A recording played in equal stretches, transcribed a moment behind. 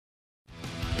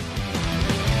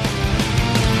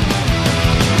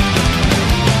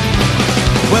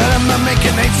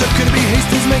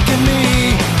beast is making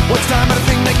me. What's time of the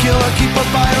thing they kill or keep a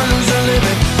fire or lose or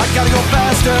living? I gotta go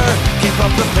faster, keep up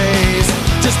the pace,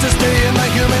 just to stay in the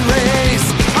human race.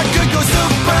 I could go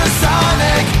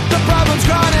supersonic, the problem's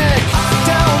chronic.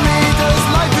 Tell me, does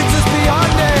life exist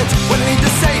beyond it? When I need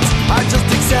to sate, I just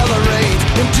accelerate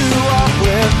into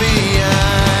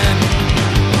oblivion.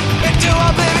 Into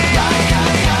oblivion.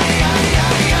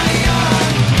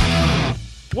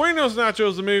 Buenos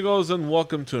nachos, amigos, and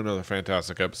welcome to another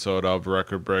fantastic episode of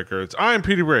Record Breakers. I'm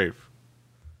Petey Brave,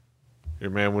 your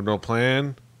man with no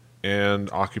plan,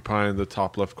 and occupying the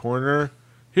top left corner.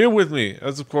 Here with me,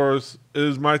 as of course,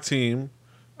 is my team.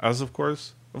 Is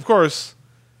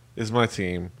my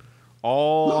team.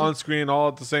 All on screen, all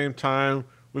at the same time.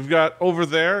 We've got over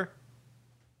there,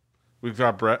 we've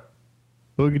got Brett.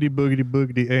 Boogity, boogity,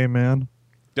 boogity, amen.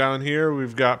 Down here,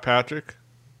 we've got Patrick.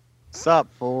 What's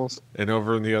up, fools? And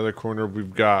over in the other corner,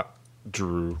 we've got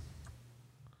Drew.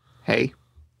 Hey,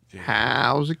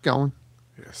 how's it going?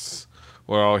 Yes.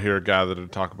 We're all here gathered to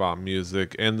talk about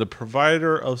music, and the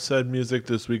provider of said music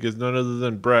this week is none other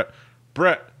than Brett.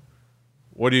 Brett,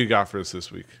 what do you got for us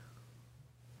this week?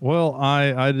 Well,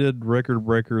 I did Record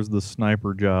Breakers the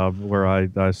Sniper Job, where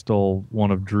I stole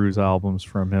one of Drew's albums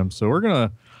from him. So we're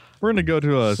gonna go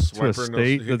to a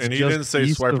state that's and he just didn't say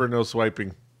swiper, no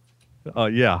swiping.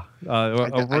 Yeah.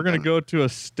 We're going to go to a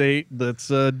state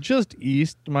that's just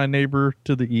east, my neighbor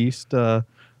to the east, to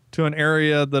an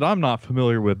area that I'm not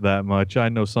familiar with that much. I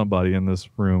know somebody in this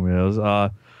room is.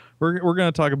 We're going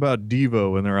to talk about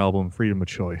Devo and their album Freedom of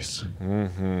Choice.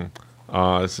 Mm-hmm.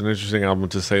 It's an interesting album,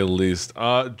 to say the least.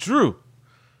 Drew,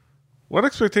 what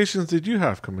expectations did you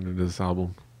have coming into this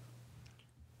album?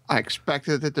 I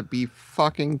expected it to be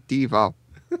fucking Devo.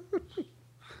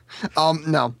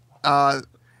 No.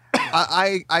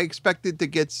 I expected to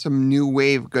get some new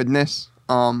wave goodness,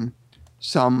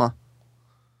 some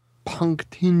punk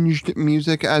tinged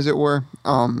music, as it were,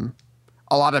 a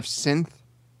lot of synth,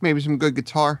 maybe some good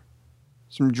guitar,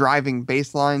 some driving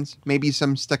bass lines, maybe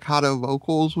some staccato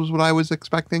vocals was what I was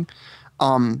expecting,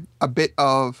 a bit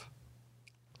of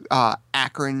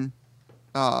Akron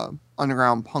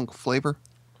underground punk flavor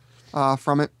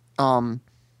from it.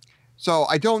 So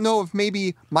I don't know if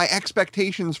maybe my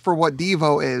expectations for what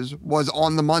Devo was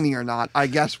on the money or not. I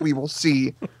guess we will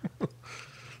see.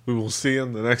 We will see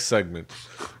in the next segment.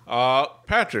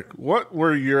 Patrick, what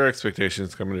were your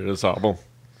expectations coming into this album?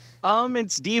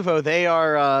 It's Devo. They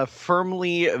are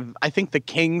firmly, I think, the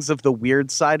kings of the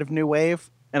weird side of new wave,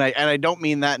 and I don't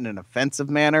mean that in an offensive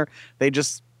manner. They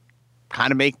just kind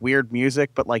of make weird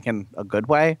music, but like in a good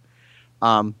way.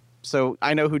 So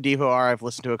I know who Devo are. I've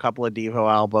listened to a couple of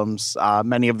Devo albums,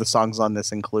 many of the songs on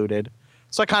this included.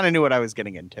 So I kind of knew what I was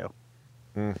getting into.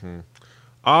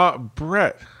 Mm-hmm.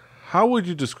 Brett, how would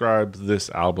you describe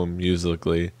this album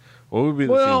musically? What would be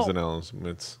the themes and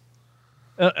elements?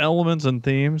 Elements and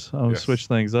themes. I'm going to switch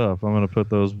things up. I'm going to put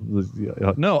those.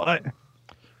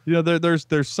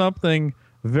 There's something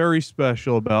very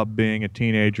special about being a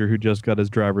teenager who just got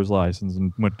his driver's license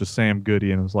and went to Sam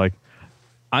Goody and was like,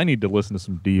 I need to listen to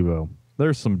some Devo.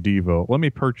 There's some Devo. Let me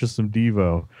purchase some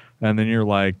Devo. And then you're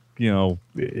like,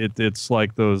 it's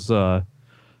like those bad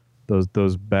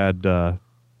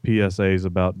PSAs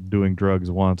about doing drugs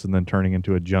once and then turning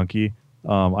into a junkie.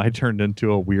 I turned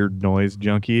into a weird noise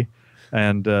junkie.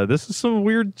 And this is some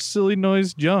weird, silly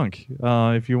noise junk.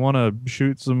 If you want to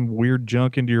shoot some weird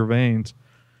junk into your veins,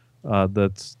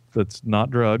 that's not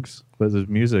drugs, but it's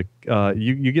music.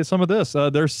 You get some of this.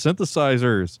 There's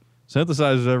synthesizers.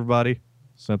 Synthesizers, everybody.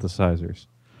 Synthesizers.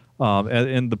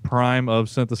 In the prime of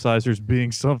synthesizers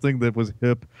being something that was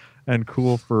hip and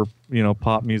cool for,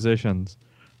 pop musicians.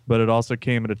 But it also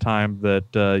came at a time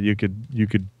that you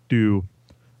could do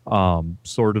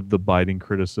sort of the biting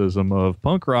criticism of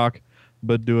punk rock,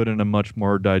 but do it in a much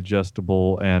more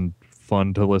digestible and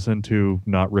fun to listen to,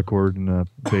 not record in a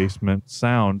basement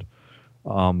sound.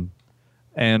 That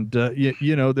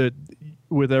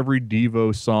with every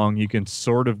Devo song, you can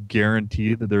sort of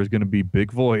guarantee that there's going to be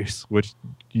big voice, which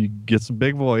you get some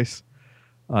big voice.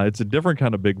 It's a different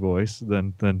kind of big voice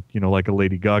than like a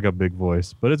Lady Gaga big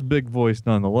voice, but it's big voice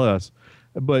nonetheless.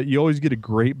 But you always get a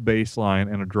great bass line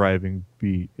and a driving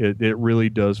beat. It really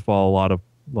does follow a lot of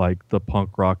like the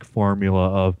punk rock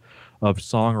formula of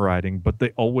songwriting, but they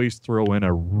always throw in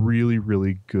a really,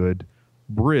 really good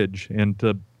bridge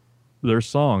into their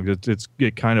songs.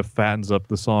 It kind of fattens up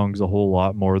the songs a whole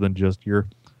lot more than just your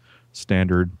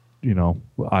standard,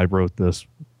 I wrote this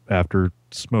after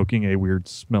smoking a weird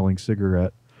smelling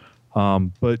cigarette.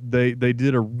 But they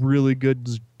did a really good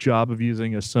job of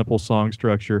using a simple song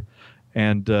structure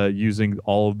and using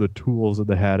all of the tools that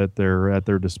they had at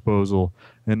their disposal,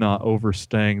 and not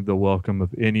overstaying the welcome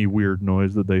of any weird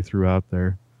noise that they threw out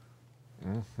there.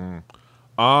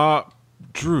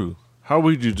 Drew, how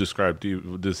would you describe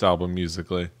this album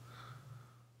musically?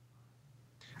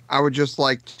 I would just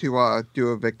like to do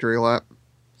a victory lap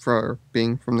for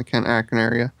being from the Kent Akron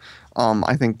area.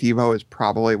 I think Devo is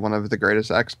probably one of the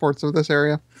greatest exports of this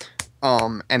area.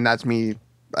 And that's me,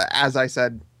 as I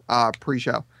said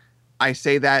pre-show. I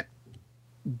say that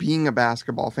being a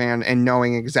basketball fan and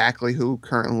knowing exactly who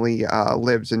currently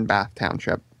lives in Bath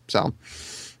Township. So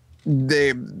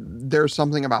there's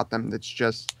something about them that's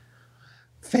just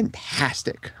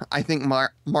fantastic. I think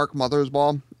Mark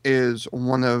Mothersbaugh is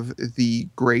one of the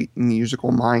great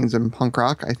musical minds in punk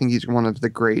rock. I think he's one of the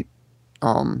great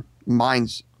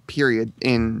minds, period,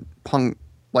 in punk,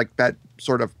 like that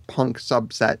sort of punk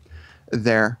subset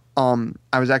there.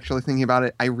 I was actually thinking about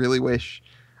it. I really wish,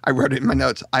 I wrote it in my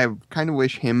notes, I kind of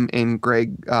wish him and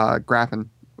Greg Graffin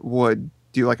would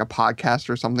do like a podcast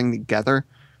or something together.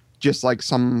 Just like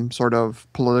some sort of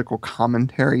political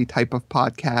commentary type of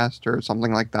podcast or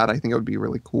something like that. I think it would be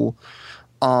really cool.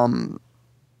 The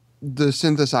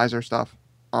synthesizer stuff,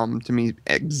 to me,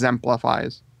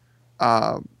 exemplifies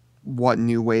what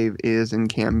new wave is and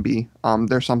can be.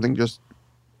 There's something just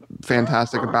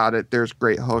fantastic about it. There's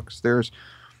great hooks. There's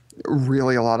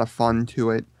really a lot of fun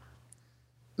to it.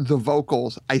 The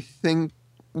vocals, I think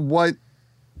what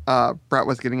Brett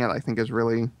was getting at, I think is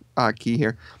really key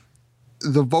here.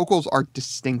 The vocals are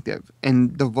distinctive,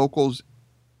 and the vocals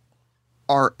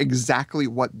are exactly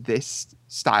what this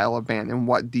style of band and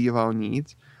what Devo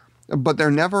needs, but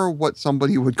they're never what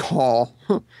somebody would call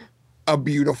a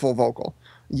beautiful vocal.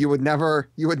 You would never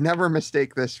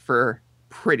mistake this for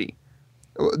pretty.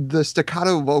 The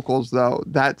staccato vocals, though,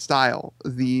 that style,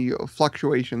 the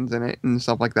fluctuations in it and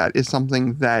stuff like that, is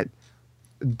something that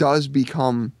does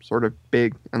become sort of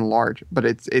big and large, but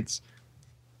it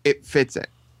fits it.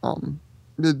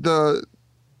 The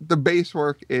bass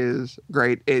work is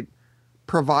great. It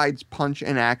provides punch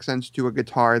and accents to a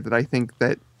guitar that I think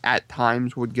that at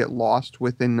times would get lost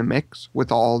within the mix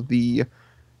with all the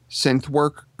synth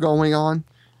work going on.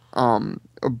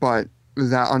 But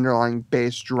that underlying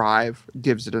bass drive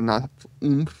gives it enough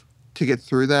oomph to get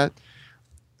through that.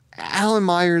 Alan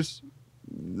Myers,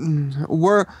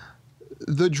 the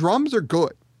drums are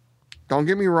good. Don't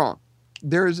get me wrong.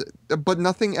 But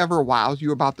nothing ever wows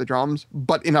you about the drums.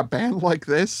 But in a band like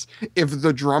this, if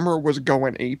the drummer was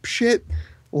going ape shit,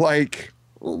 like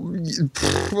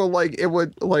it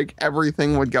would, like,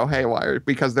 everything would go haywire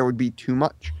because there would be too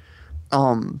much.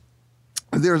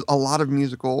 There's a lot of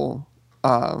musical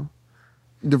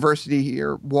diversity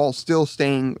here while still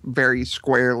staying very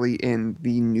squarely in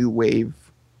the new wave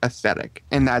aesthetic,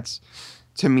 and that's,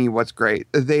 to me, what's great.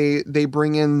 They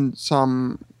bring in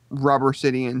some Rubber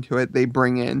City into it. They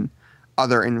bring in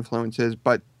other influences,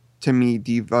 but to me,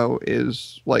 Devo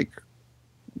is like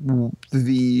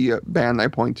the band I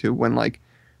point to when, like,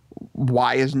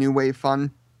 why is new wave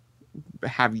fun?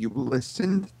 Have you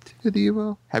listened to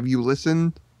Devo? Have you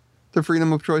listened to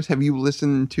Freedom of Choice? Have you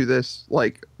listened to this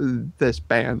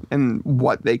band and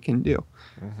what they can do?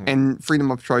 Mm-hmm. And Freedom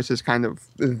of Choice is kind of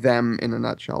them in a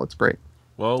nutshell. It's great.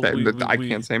 Well, I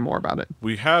can't say more about it.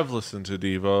 We have listened to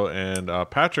Devo, and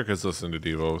Patrick has listened to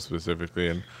Devo specifically.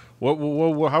 And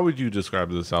how would you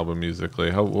describe this album musically?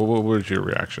 What was your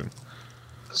reaction?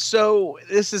 So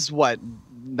this is what,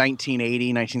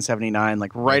 1980, 1979,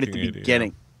 like right at the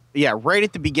beginning. Yeah, right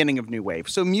at the beginning of new wave.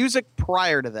 So music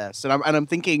prior to this, and I'm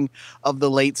thinking of the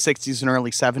late 60s and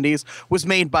early 70s, was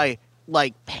made by,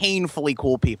 like, painfully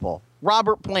cool people.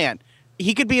 Robert Plant,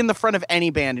 he could be in the front of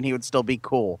any band and he would still be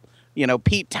cool. You know,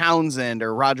 Pete Townsend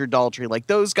or Roger Daltrey, like,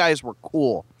 those guys were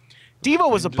cool.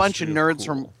 Devo was a bunch of nerds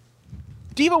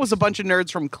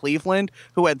from Cleveland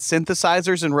who had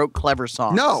synthesizers and wrote clever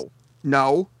songs. No.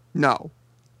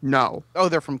 Oh,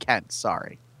 they're from Kent.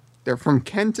 Sorry. They're from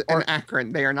Kent and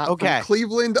Akron. They are not from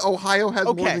Cleveland. Ohio has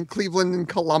more than Cleveland and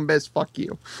Columbus. Fuck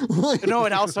you. No,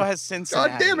 it also has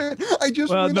Cincinnati. God damn it. I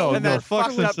just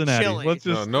fuck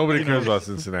Cincinnati. Nobody cares about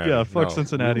Cincinnati. Yeah, fuck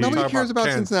Cincinnati. Nobody cares about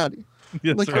Cincinnati.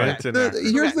 Yes, like,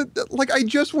 right. I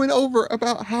just went over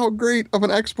about how great of an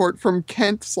export from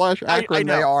Kent/Akron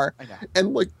they are. I know.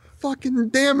 And, like, fucking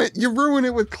damn it, you ruin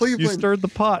it with Cleveland. You stirred the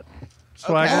pot,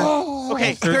 Swagger.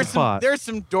 Okay, there's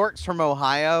some dorks from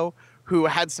Ohio who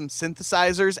had some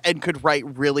synthesizers and could write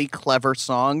really clever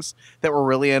songs that were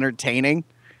really entertaining,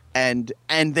 and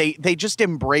they just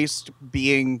embraced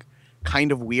being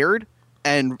kind of weird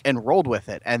and rolled with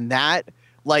it. And that,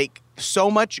 like,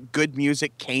 so much good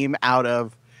music came out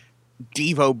of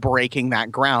Devo breaking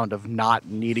that ground of not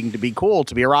needing to be cool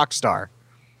to be a rock star.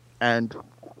 And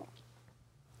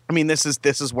I mean, this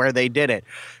is where they did it.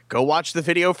 Go watch the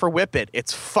video for Whip It.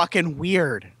 It's fucking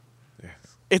weird. Yes.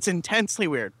 It's intensely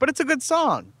weird, but it's a good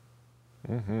song.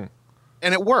 Mm-hmm.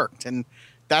 And it worked. And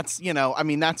that's, you know, I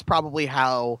mean, that's probably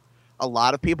how a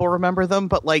lot of people remember them.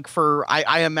 But like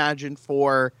I imagine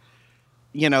for,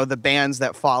 you know, the bands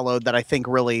that followed that I think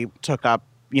really took up,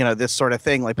 you know, this sort of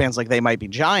thing, like bands like They Might Be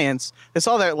Giants, they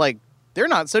saw that like, they're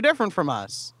not so different from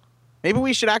us. Maybe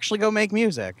we should actually go make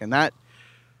music. And that,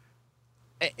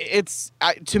 it's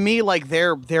to me like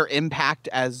their impact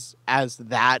as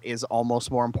that is almost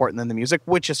more important than the music,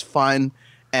 which is fun.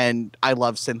 And I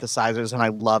love synthesizers and I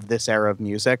love this era of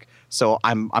music, so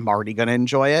I'm already gonna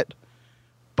enjoy it.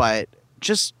 But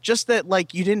just that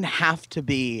like you didn't have to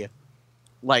be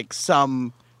like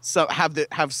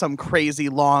have some crazy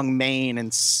long mane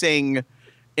and sing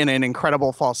in an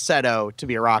incredible falsetto to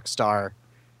be a rock star.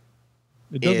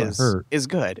 It doesn't hurt. Is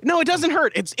good. No, it doesn't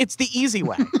hurt. It's the easy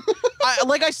way.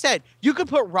 Like I said, you could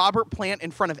put Robert Plant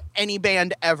in front of any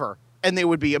band ever, and they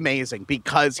would be amazing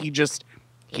because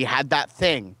he had that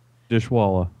thing.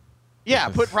 Dishwalla. Yeah,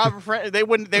 put Robert Plant. They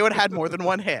would have had more than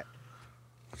one hit.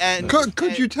 And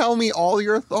Could you tell me all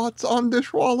your thoughts on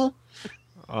Dishwalla?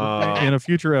 In a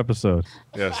future episode.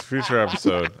 Yes, future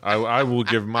episode. I will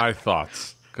give my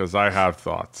thoughts because I have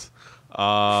thoughts.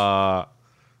 And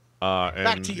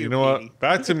Back to you, know Petey. what?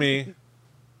 Back to me.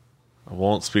 I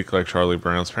won't speak like Charlie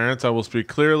Brown's parents. I will speak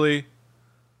clearly.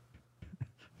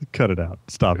 Cut it out.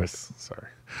 Stop Yes, sorry.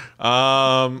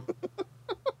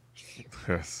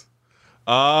 Yes.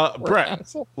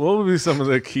 Brett, what would be some of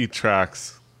the key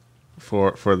tracks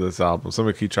for this album? Some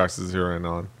of the key tracks to zero in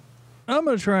on. I'm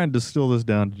going to try and distill this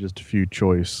down to just a few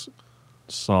choice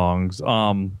songs.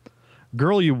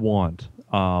 Girl You Want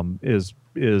is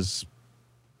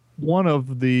one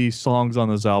of the songs on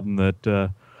this album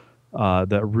that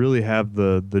really have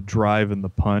the drive and the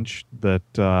punch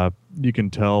that you can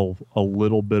tell a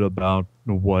little bit about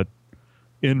what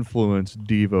influenced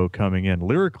Devo coming in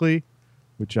lyrically,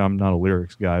 which I'm not a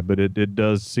lyrics guy, but it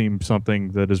does seem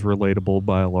something that is relatable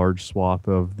by a large swath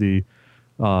of the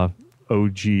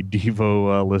OG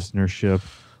Devo listenership.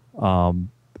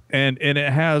 And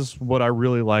it has what I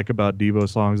really like about Devo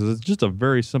songs is it's just a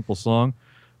very simple song,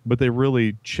 but they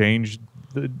really changed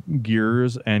the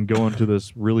gears and go into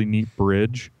this really neat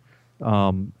bridge.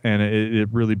 And it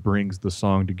really brings the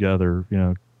song together, you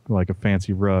know, like a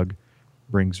fancy rug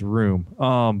brings room.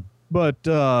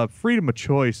 But Freedom of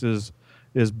Choice is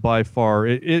by far,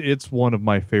 it's one of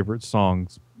my favorite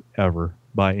songs ever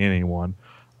by anyone.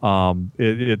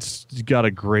 It's got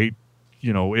a great,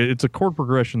 you know, it's a chord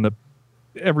progression that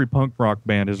every punk rock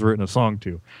band has written a song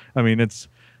to. I mean, it's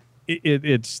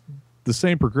the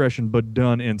same progression, but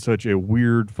done in such a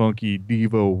weird, funky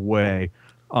Devo way.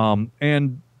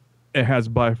 And it has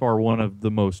by far one of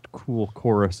the most cool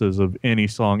choruses of any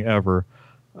song ever.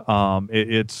 That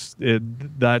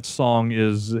song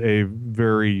is a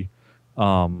very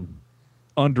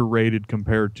underrated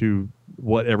compared to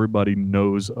what everybody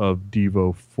knows of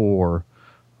Devo 4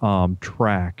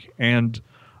 track. And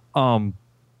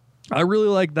I really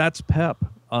like That's Pep.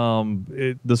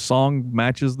 The song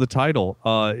matches the title.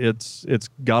 It's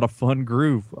got a fun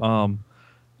groove.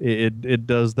 It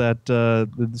does that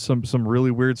some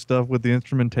really weird stuff with the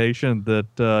instrumentation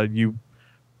that you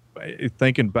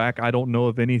thinking back, I don't know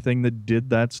of anything that did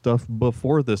that stuff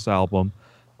before this album.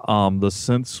 The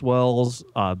synth swells,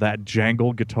 that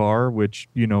jangle guitar, which,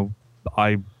 you know,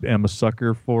 I am a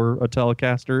sucker for a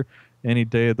Telecaster any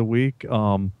day of the week,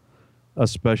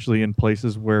 especially in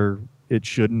places where it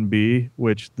shouldn't be,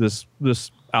 which this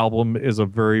album is a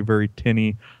very, very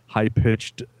tinny,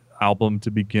 high-pitched album to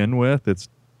begin with.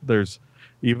 There's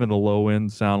even the low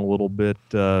end sound a little bit,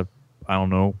 I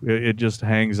don't know. It just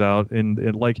hangs out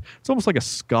and like it's almost like a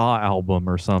ska album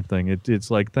or something.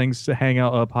 It's like things to hang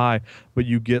out up high, but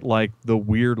you get like the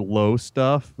weird low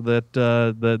stuff that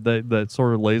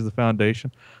sort of lays the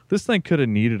foundation. This thing could have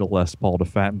needed a Les Paul to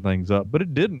fatten things up, but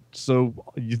it didn't. So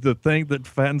the thing that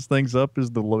fattens things up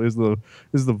is the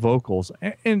vocals,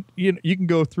 and you can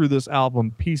go through this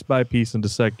album piece by piece and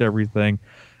dissect everything.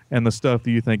 And the stuff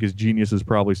that you think is genius is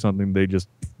probably something they just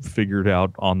figured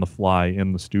out on the fly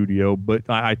in the studio. But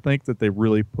I think that they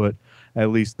really put at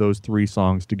least those 3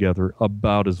 songs together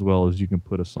about as well as you can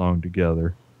put a song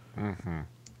together.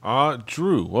 Mm-hmm.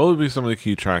 Drew, what would be some of the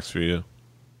key tracks for you?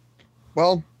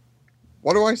 Well,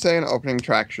 what do I say an opening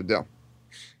track should do?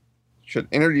 Should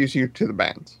introduce you to the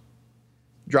band.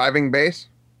 Driving bass?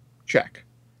 Check.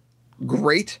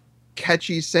 Great,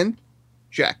 catchy synth?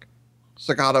 Check.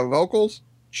 Staccato vocals?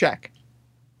 Check.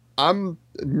 I'm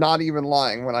not even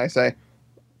lying when I say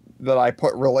that I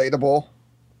put relatable,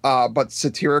 but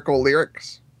satirical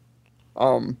lyrics.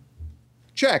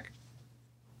 Check.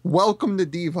 Welcome to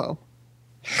Devo.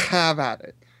 Have at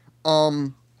it.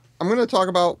 I'm gonna talk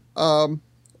about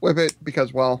Whip It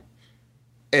because, well,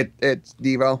 it's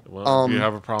Devo. Well, if you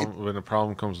have a problem when a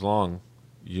problem comes along,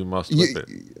 you must whip it.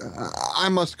 I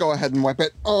must go ahead and whip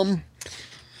it.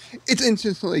 It's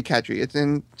instantly catchy. It's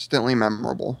instantly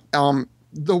memorable.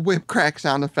 The whip crack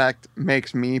sound effect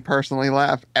makes me personally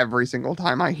laugh every single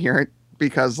time I hear it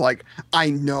because, like, I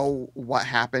know what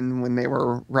happened when they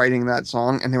were writing that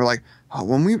song, and they were like, "Oh,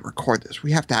 when we record this,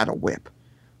 we have to add a whip."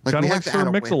 Kind of like Sir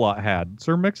Mix-a-Lot had.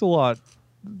 Sir Mix-a-Lot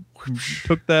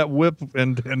took that whip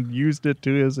and used it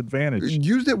to his advantage.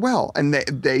 Used it well, and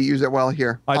they use it well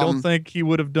here. I don't think he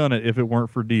would have done it if it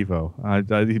weren't for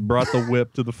Devo. He brought the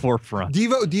whip to the forefront.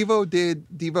 Devo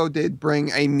did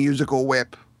bring a musical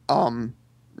whip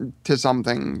to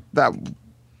something that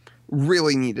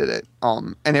really needed it,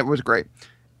 and it was great.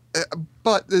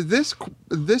 But this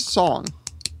song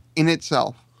in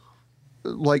itself,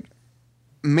 like,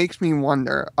 makes me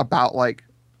wonder about, like,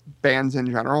 bands in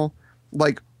general.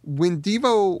 Like, when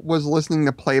Devo was listening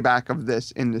to playback of this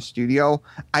in the studio,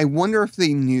 I wonder if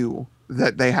they knew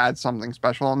that they had something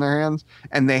special on their hands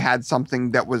and they had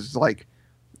something that was, like,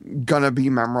 gonna be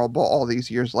memorable all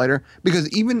these years later. Because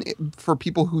even for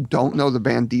people who don't know the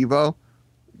band Devo,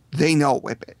 they know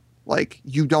Whip It. Like,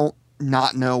 you don't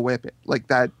not know Whip It. Like,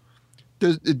 that.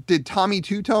 Did Tommy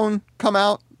Two Tone come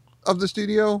out of the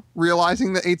studio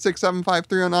realizing that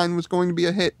 8675309 was going to be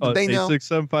a hit? Did they know?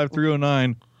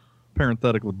 8675309,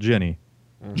 parenthetical Jenny.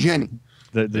 Jenny.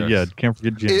 Yes. Yeah, can't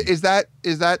forget Jenny. Is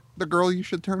that the girl you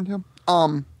should turn to?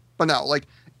 But no, like,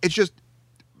 it's just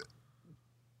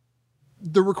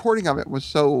the recording of it was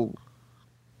so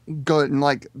good, and,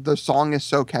 like, the song is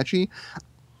so catchy.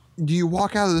 Do you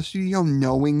walk out of the studio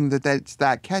knowing that that's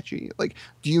that catchy? Like,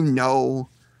 do you know,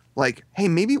 like, hey,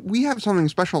 maybe we have something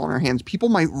special on our hands. People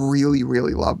might really,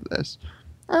 really love this.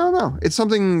 I don't know. It's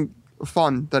something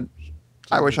fun that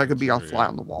I wish I could be a fly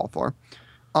on the wall for.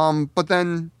 But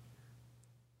then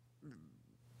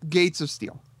Gates of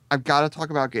Steel. I've got to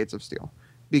talk about Gates of Steel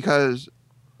because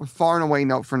far and away,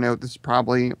 note for note, this is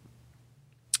probably,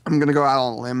 I'm going to go out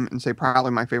on a limb and say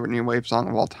probably my favorite new wave song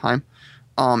of all time.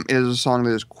 It is a song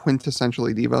that is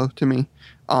quintessentially Devo to me.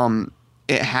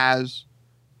 It has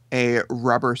a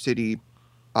Rubber City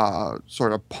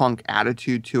sort of punk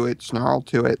attitude to it, snarl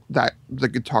to it, that the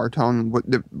guitar tone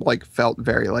like felt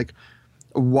very like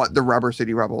what the Rubber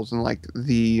City Rebels and like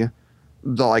the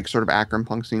like sort of Akron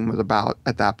punk scene was about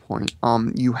at that point.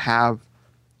 You have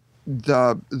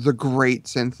the great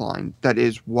synth line that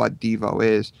is what Devo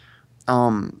is.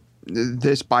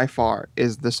 This by far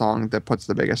is the song that puts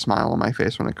the biggest smile on my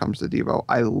face when it comes to Devo.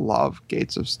 I love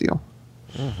Gates of Steel.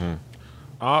 Mm-hmm.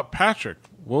 Patrick,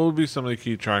 what would be some of the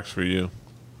key tracks for you?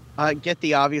 Get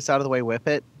the obvious out of the way, Whip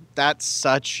It. That's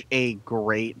such a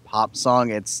great pop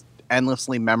song. It's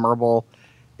endlessly memorable.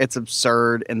 It's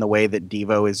absurd in the way that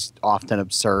Devo is often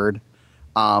absurd.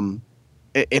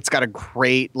 It's got a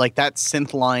great, like, that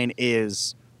synth line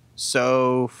is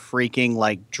so freaking,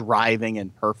 like, driving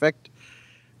and perfect.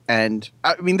 And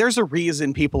I mean, there's a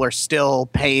reason people are still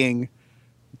paying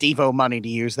Devo money to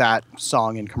use that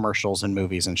song in commercials and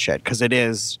movies and shit. Cause it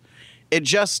is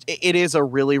a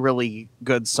really, really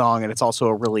good song. And it's also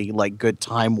a really, like, good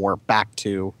time warp back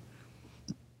to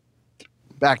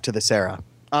this era.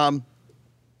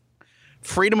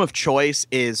 Freedom of Choice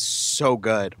is so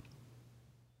good.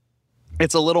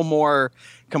 It's a little more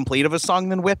complete of a song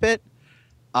than Whip It.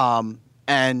 And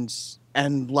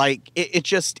like,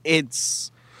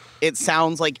 it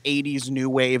sounds like 80s new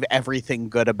wave, everything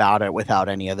good about it without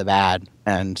any of the bad.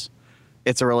 And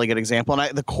it's a really good example.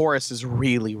 And the chorus is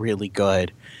really, really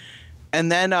good.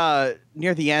 And then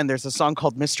near the end, there's a song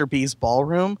called Mr. B's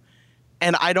Ballroom.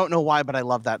 And I don't know why, but I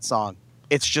love that song.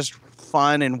 It's just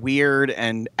fun and weird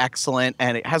and excellent.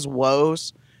 And it has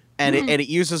woes. And it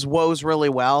uses woes really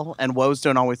well. And woes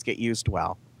don't always get used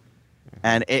well.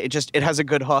 And it has a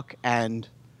good hook. And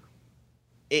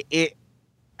it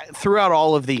throughout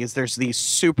all of these, there's these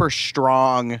super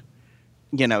strong,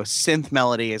 synth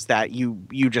melodies that you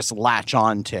just latch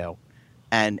on to,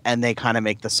 and they kind of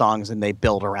make the songs and they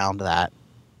build around that.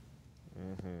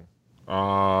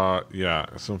 Yeah,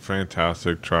 some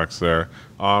fantastic tracks there.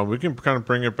 We can kind of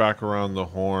bring it back around the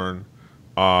horn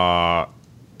to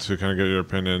kind of get your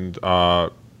opinion.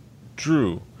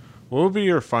 Drew, what would be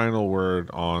your final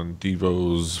word on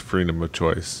Devo's Freedom of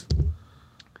Choice?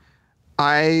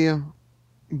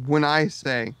 When I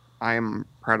say I am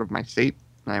proud of my state,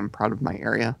 and I am proud of my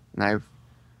area, and I've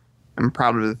and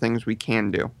proud of the things we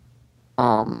can do.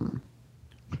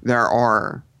 There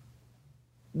are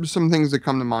some things that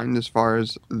come to mind as far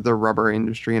as the rubber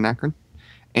industry in Akron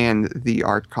and the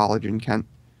art college in Kent.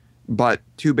 But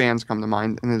two bands come to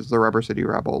mind, and it's the Rubber City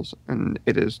Rebels, and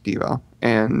it is Devo.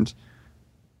 And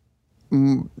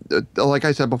like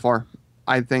I said before,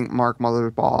 I think Mark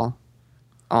Mothersbaugh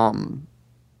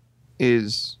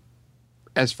is,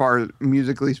 as far as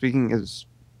musically speaking, is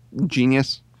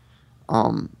genius.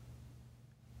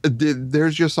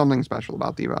 There's just something special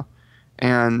about Devo.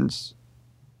 And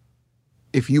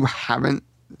if you haven't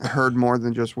heard more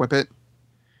than just Whip It,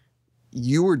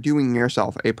 you are doing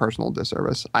yourself a personal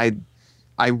disservice. I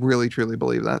really, truly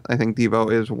believe that. I think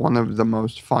Devo is one of the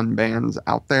most fun bands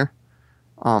out there,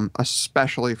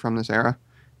 especially from this era.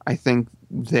 I think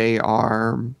they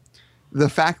are... The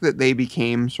fact that they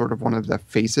became sort of one of the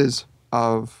faces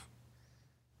of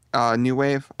New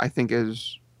Wave, I think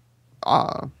is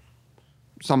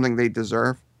something they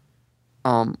deserve.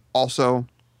 Also,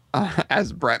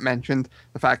 as Brett mentioned,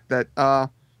 the fact that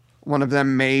one of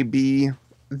them may be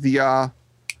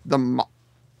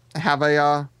have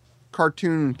a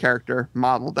cartoon character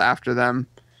modeled after them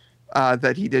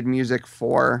that he did music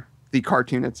for the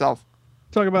cartoon itself.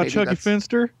 Talk about Maybe Chucky that's-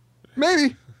 Finster.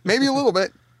 Maybe a little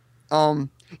bit.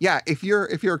 Yeah, if you're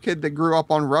a kid that grew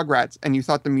up on Rugrats and you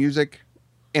thought the music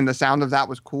and the sound of that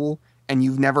was cool, and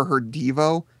you've never heard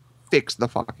Devo, fix the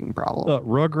fucking problem.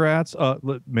 Rugrats.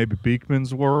 Maybe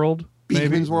Beakman's World.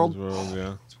 Beakman's World.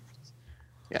 Yeah.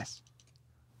 Yes.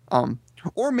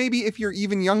 Or maybe if you're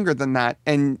even younger than that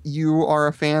and you are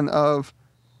a fan of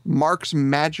Mark's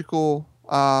Magical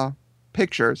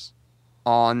Pictures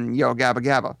on Yo Gabba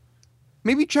Gabba,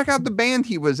 maybe check out the band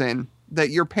he was in that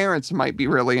your parents might be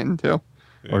really into,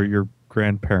 Or your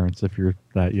grandparents if you're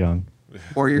that young.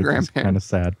 or your Kind of grandparents.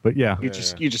 sad, but yeah. You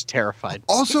just terrified.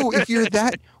 Also, if you're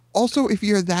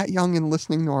that young and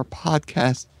listening to our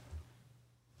podcast,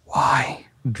 why?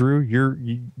 Drew,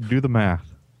 you do the math.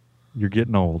 You're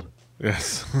getting old.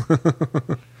 Yes.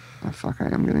 Oh, fuck, I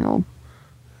am getting old.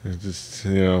 It's just,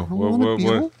 you know, I wanna be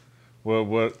old.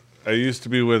 what I used to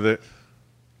be with it.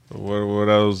 What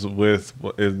I was with,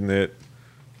 isn't it?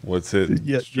 What's it?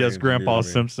 Yes, Strange Grandpa new to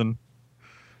me. Simpson.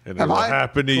 And Have what I-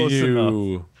 happened to Close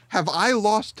you? Have I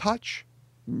lost touch?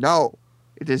 No.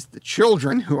 It is the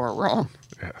children who are wrong.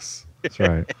 Yes. That's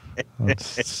right. Let's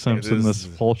Simpson is-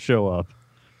 this whole show up.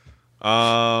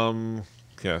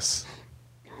 Yes.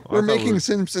 We're I thought making we-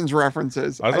 Simpsons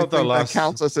references. I thought that think last-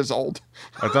 counts us as old.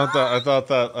 I thought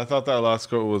that last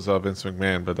quote was Vince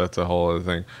McMahon, but that's a whole other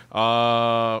thing.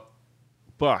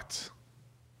 But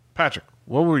Patrick,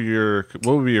 what would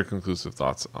be your conclusive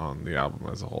thoughts on the album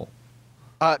as a whole?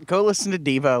 Go listen to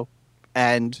Devo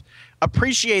and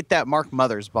appreciate that Mark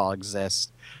Mothersbaugh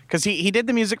exists, because he did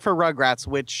the music for Rugrats,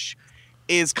 which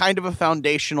is kind of a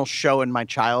foundational show in my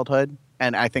childhood,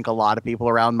 and I think a lot of people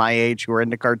around my age who are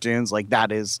into cartoons, like,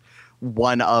 that is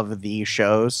one of the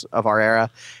shows of our era.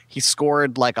 He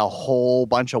scored like a whole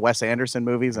bunch of Wes Anderson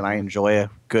movies, and I enjoy a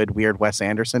good weird Wes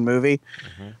Anderson movie.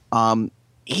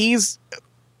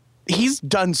 He's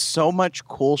done so much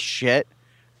cool shit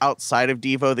outside of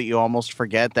Devo that you almost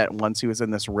forget that once he was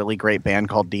in this really great band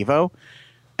called Devo,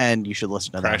 and you should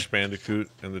listen to Crash Bandicoot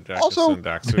and the Jackson Also-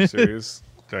 Daxter series.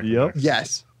 Jack and Yep. Daxter.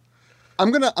 Yes. I'm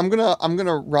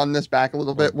gonna run this back a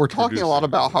little bit. We're talking a lot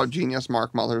about how genius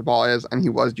Mark Mothersbaugh is, and he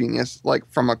was genius, like,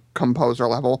 from a composer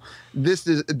level.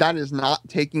 That is not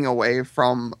taking away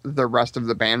from the rest of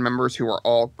the band members who are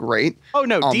all great. that. Oh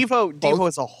no, Devo both-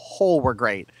 as a whole were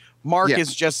great. Mark Yeah.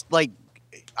 is just like,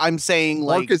 I'm saying,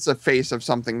 like, Mark is the face of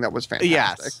something that was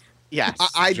fantastic. yes.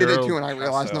 I did it Gerald too, and I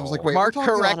realized, and I was like, wait, Mark we're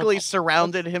talking a lot correctly about-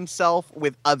 surrounded himself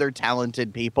with other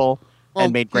talented people Well,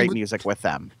 and made he great was- music with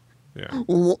them. Yeah.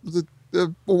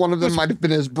 One of them might have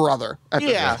been his brother. At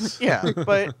the Yeah, time. yeah,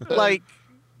 but like,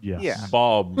 Yes. Yeah.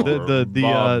 Bob.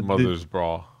 The Mother's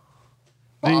Brawl.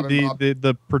 Bob and Bob.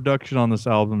 The production on this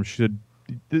album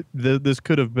this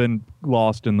could have been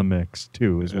lost in the mix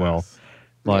too as well. Yes.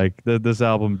 Like this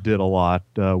album did a lot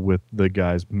with the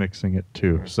guys mixing it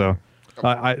too. So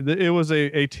it was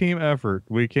a team effort.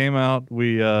 We came out.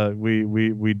 We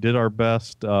did our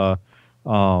best. We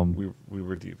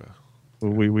were Diva.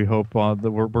 We hope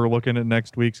that we're looking at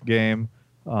next week's game,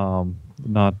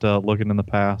 not looking in the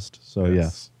past. So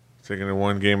yes, Taking it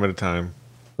one game at a time.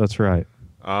 that's right.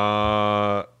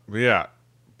 Yeah.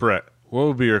 Brett, what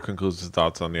would be your conclusive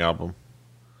thoughts on the album?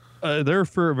 There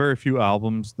are very few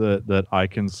albums that I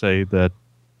can say that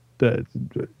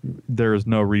there is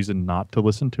no reason not to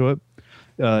listen to it,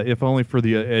 if only for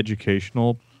the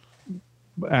educational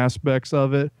aspects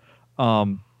of it.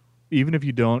 Even if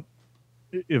you don't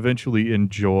eventually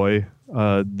enjoy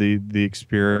the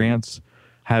experience,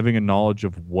 having a knowledge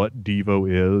of what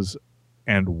Devo is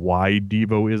and why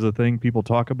Devo is a thing people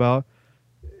talk about,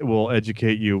 it will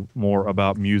educate you more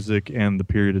about music and the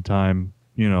period of time.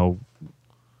 You know,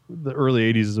 the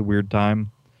early 80s is a weird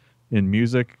time in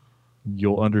music.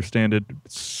 You'll understand it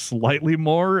slightly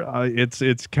more.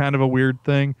 It's kind of a weird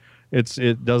thing.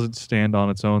 It doesn't stand on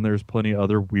its own. There's plenty of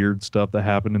other weird stuff that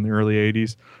happened in the early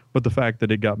 80s, but the fact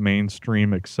that it got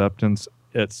mainstream acceptance,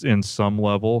 it's in some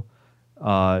level,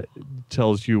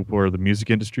 tells you where the music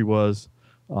industry was,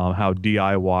 how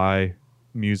DIY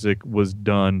music was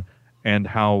done, and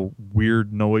how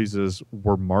weird noises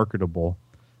were marketable.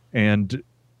 And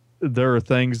there are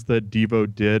things that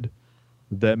Devo did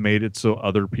that made it so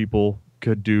other people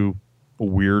could do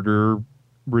weirder,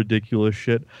 ridiculous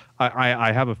shit.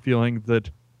 I have a feeling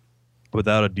that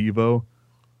without a Devo,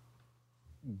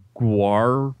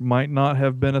 Guar might not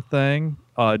have been a thing.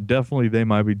 Definitely They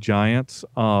Might Be Giants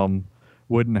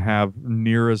wouldn't have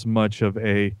near as much of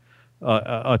a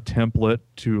template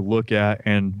to look at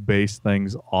and base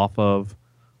things off of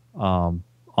on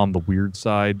the weird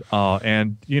side.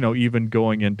 And, you know, even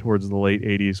going in towards the late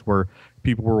 80s where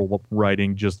people were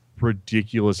writing just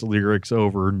ridiculous lyrics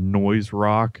over noise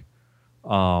rock.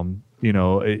 You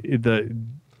know, the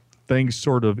things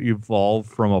sort of evolved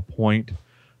from a point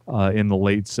in the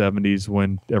late 70s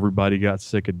when everybody got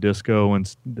sick of disco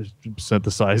and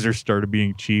synthesizers started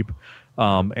being cheap.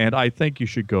 And I think you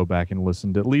should go back and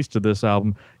listen to at least to this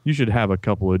album. You should have a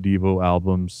couple of Devo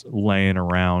albums laying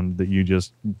around that you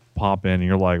just pop in and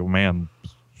you're like, man,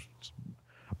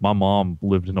 my mom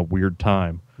lived in a weird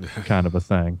time kind of a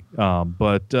thing.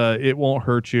 But it won't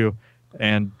hurt you.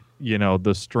 And, you know,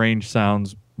 the strange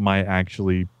sounds might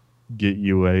actually get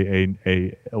you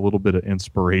a little bit of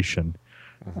inspiration.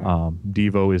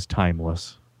 Devo is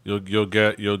timeless. You'll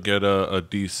get a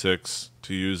D6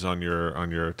 to use on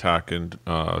your attack and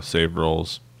save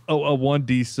rolls. Oh, a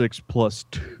 1d6 plus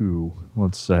 2,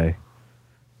 let's say.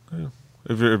 Yeah.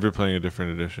 If you're playing a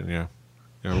different edition, yeah.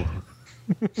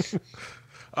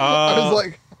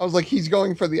 I was like, he's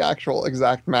going for the actual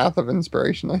exact math of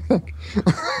inspiration, I think.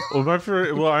 I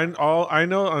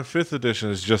know on 5th edition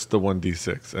is just the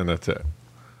 1d6 and that's it.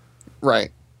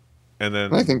 Right. And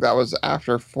then I think that was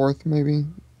after 4th, maybe.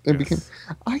 It became.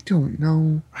 I don't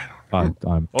know.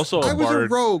 I'm also I was bard, a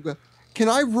rogue. Can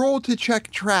I roll to check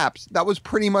traps? That was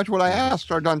pretty much what I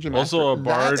asked our dungeon master. Also a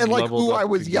bard and like leveled who up I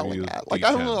was to give yelling you at. Like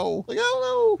I don't D10. know. Like I don't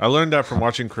know. I learned that from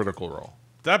watching Critical Role.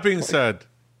 That being said,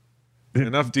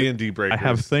 enough D&D breakers. I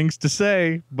have things to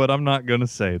say, but I'm not going to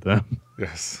say them.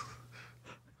 Yes.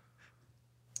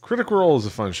 Critical Role is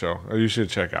a fun show. You should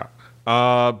check out.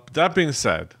 That being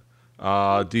said,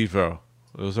 Devo.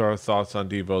 Those are our thoughts on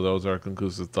Devo. Those are our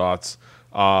conclusive thoughts.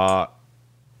 Now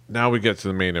we get to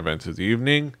the main event of the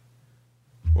evening.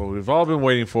 What we've all been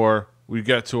waiting for. We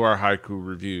get to our haiku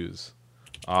reviews.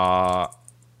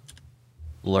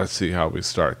 Let's see how we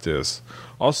start this.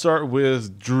 I'll start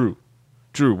with Drew.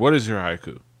 Drew, what is your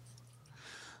haiku?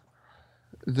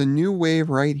 The new wave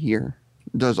right here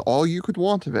does all you could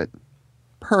want of it.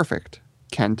 Perfect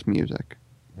Kent music.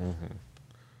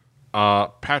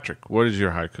 Patrick, what is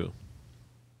your haiku?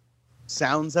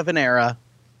 Sounds of an era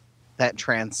that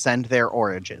transcend their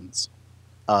origins.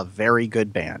 A very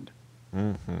good band.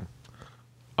 My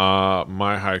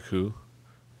haiku.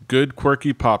 Good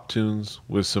quirky pop tunes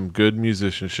with some good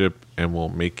musicianship and will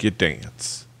make you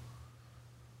dance.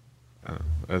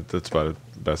 That's about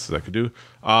the best as I could do.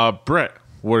 Brett,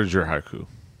 what is your haiku?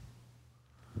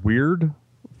 Weird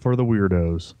for the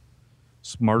weirdos.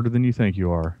 Smarter than you think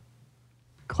you are.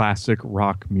 Classic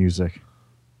rock music.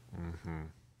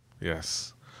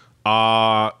 Yes.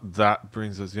 That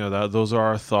brings us, those are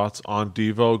our thoughts on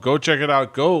Devo. Go check it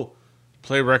out. Go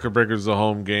play Record Breakers the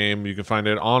home game. You can find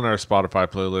it on our Spotify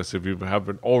playlist if you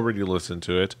haven't already listened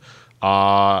to it.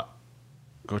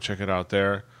 Go check it out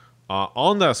there.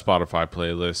 On that Spotify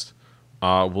playlist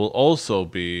will also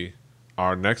be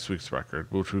our next week's record,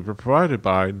 which will be provided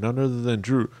by none other than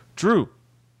Drew. Drew,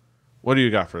 what do you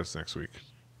got for us next week?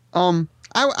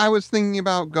 I was thinking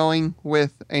about going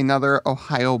with another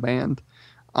Ohio band,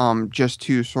 just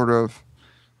to sort of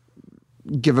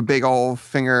give a big old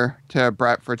finger to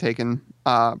Brett for taking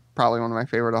probably one of my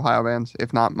favorite Ohio bands,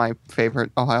 if not my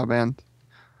favorite Ohio band.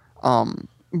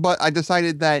 But I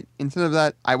decided that instead of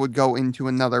that, I would go into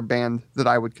another band that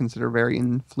I would consider very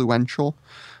influential.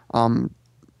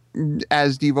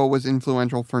 As Devo was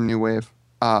influential for New Wave,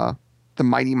 the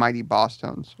Mighty Mighty Boss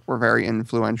Tones were very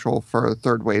influential for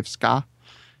third wave ska.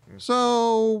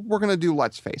 So we're going to do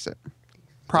Let's Face It.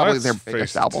 Probably their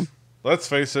biggest album. Let's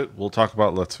Face It. We'll talk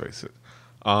about Let's Face It.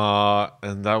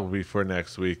 And that will be for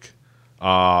next week.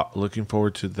 Looking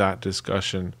forward to that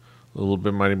discussion. A little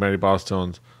bit Mighty Mighty Boss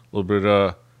Tones. A little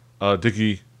bit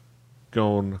Dickie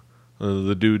going,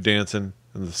 the dude dancing,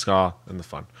 and the ska, and the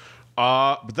fun.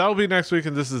 But that will be next week,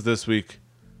 and this is this week.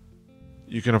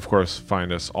 You can, of course,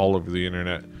 find us all over the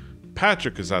internet.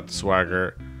 Patrick is at The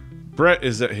Swagger. Brett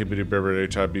is at HibbityBibbert,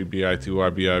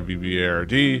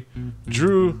 HIBBITYBIBBARD.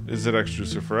 Drew is at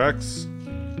XDrewCipherX.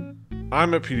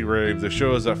 I'm at PD Rave. The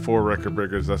show is at 4 Record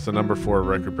Breakers. That's the number 4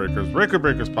 Record Breakers.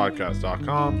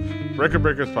 RecordBreakersPodcast.com.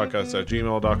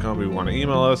 RecordBreakersPodcast@gmail.com. If you want to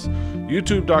email us,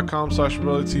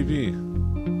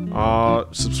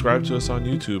 YouTube.com/RebelliTV. Subscribe to us on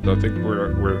YouTube. I think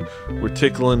we're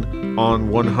tickling on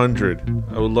 100.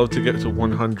 I would love to get to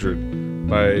 100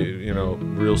 by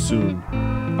real soon.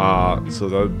 So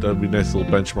that'd be a nice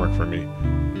little benchmark for me.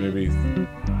 Maybe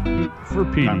For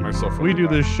pat myself Petey, on we the do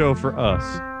back. this show for us.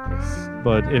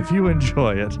 But if you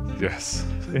enjoy it, Yes.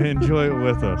 enjoy it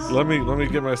with us. Let me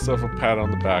give myself a pat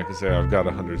on the back and say I've got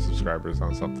 100 subscribers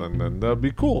on something, and that'd be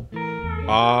cool.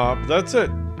 That's it.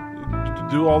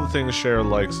 Do all the things: share,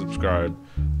 like, subscribe.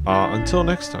 Until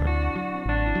next time.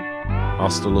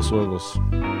 Hasta los huevos.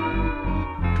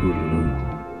 Toodaloo.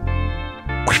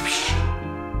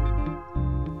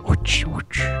 Whoosh,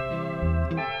 whoosh.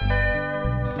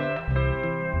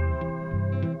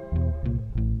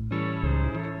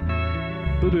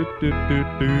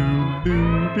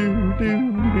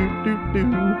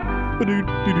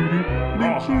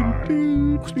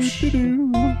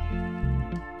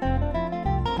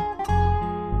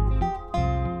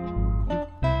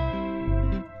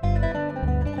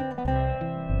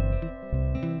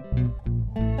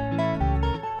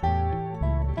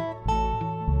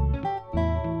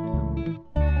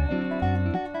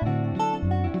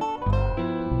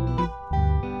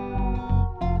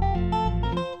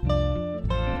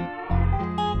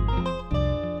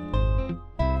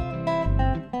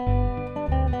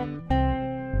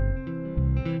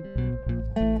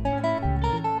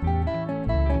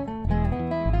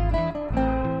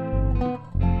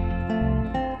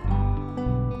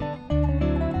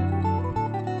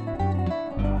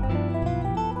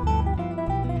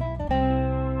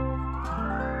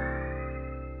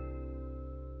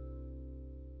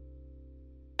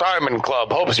 Diamond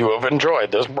Club hopes you have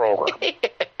enjoyed this program.